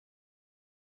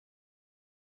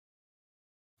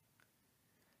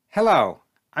Hello,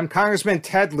 I'm Congressman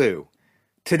Ted Lieu.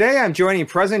 Today I'm joining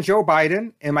President Joe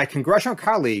Biden and my congressional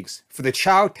colleagues for the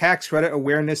Child Tax Credit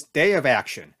Awareness Day of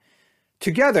Action.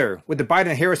 Together with the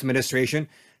Biden-Harris administration,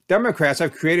 Democrats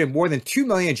have created more than 2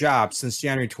 million jobs since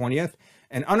January 20th,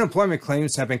 and unemployment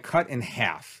claims have been cut in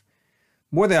half.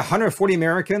 More than 140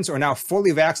 Americans are now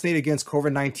fully vaccinated against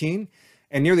COVID-19,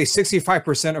 and nearly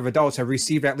 65% of adults have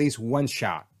received at least one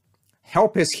shot.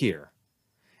 Help is here.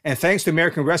 And thanks to the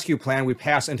American Rescue Plan we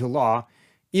passed into law,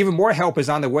 even more help is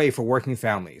on the way for working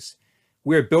families.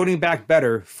 We are building back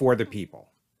better for the people.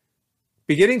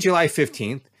 Beginning July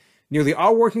 15th, nearly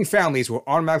all working families will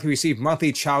automatically receive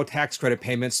monthly child tax credit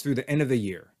payments through the end of the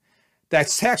year.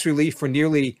 That's tax relief for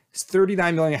nearly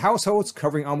 39 million households,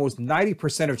 covering almost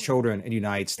 90% of children in the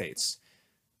United States.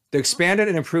 The expanded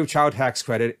and improved child tax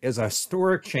credit is a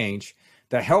historic change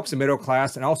that helps the middle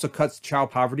class and also cuts child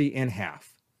poverty in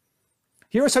half.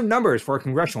 Here are some numbers for our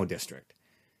congressional district.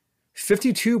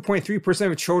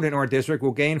 52.3% of children in our district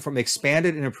will gain from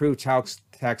expanded and improved child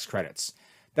tax credits.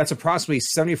 That's approximately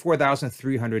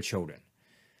 74,300 children.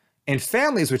 And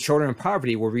families with children in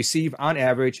poverty will receive, on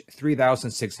average,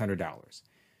 $3,600.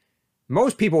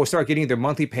 Most people will start getting their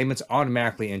monthly payments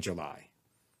automatically in July.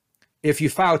 If you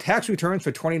file tax returns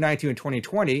for 2019 and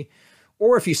 2020,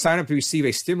 or if you sign up to receive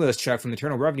a stimulus check from the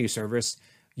Internal Revenue Service,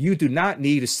 you do not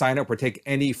need to sign up or take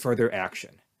any further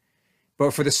action.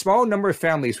 But for the small number of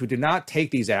families who did not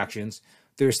take these actions,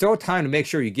 there's still time to make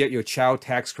sure you get your child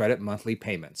tax credit monthly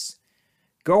payments.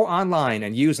 Go online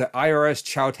and use the IRS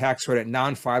Child Tax Credit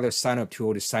Non-Filer Sign-Up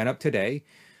tool to sign up today,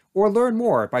 or learn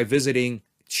more by visiting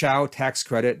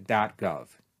childtaxcredit.gov.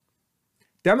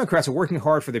 Democrats are working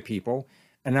hard for the people,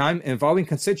 and I'm involving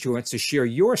constituents to share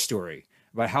your story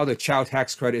about how the child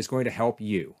tax credit is going to help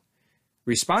you.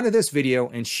 Respond to this video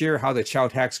and share how the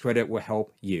child tax credit will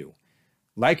help you.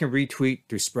 Like and retweet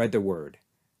to spread the word.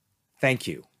 Thank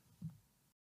you.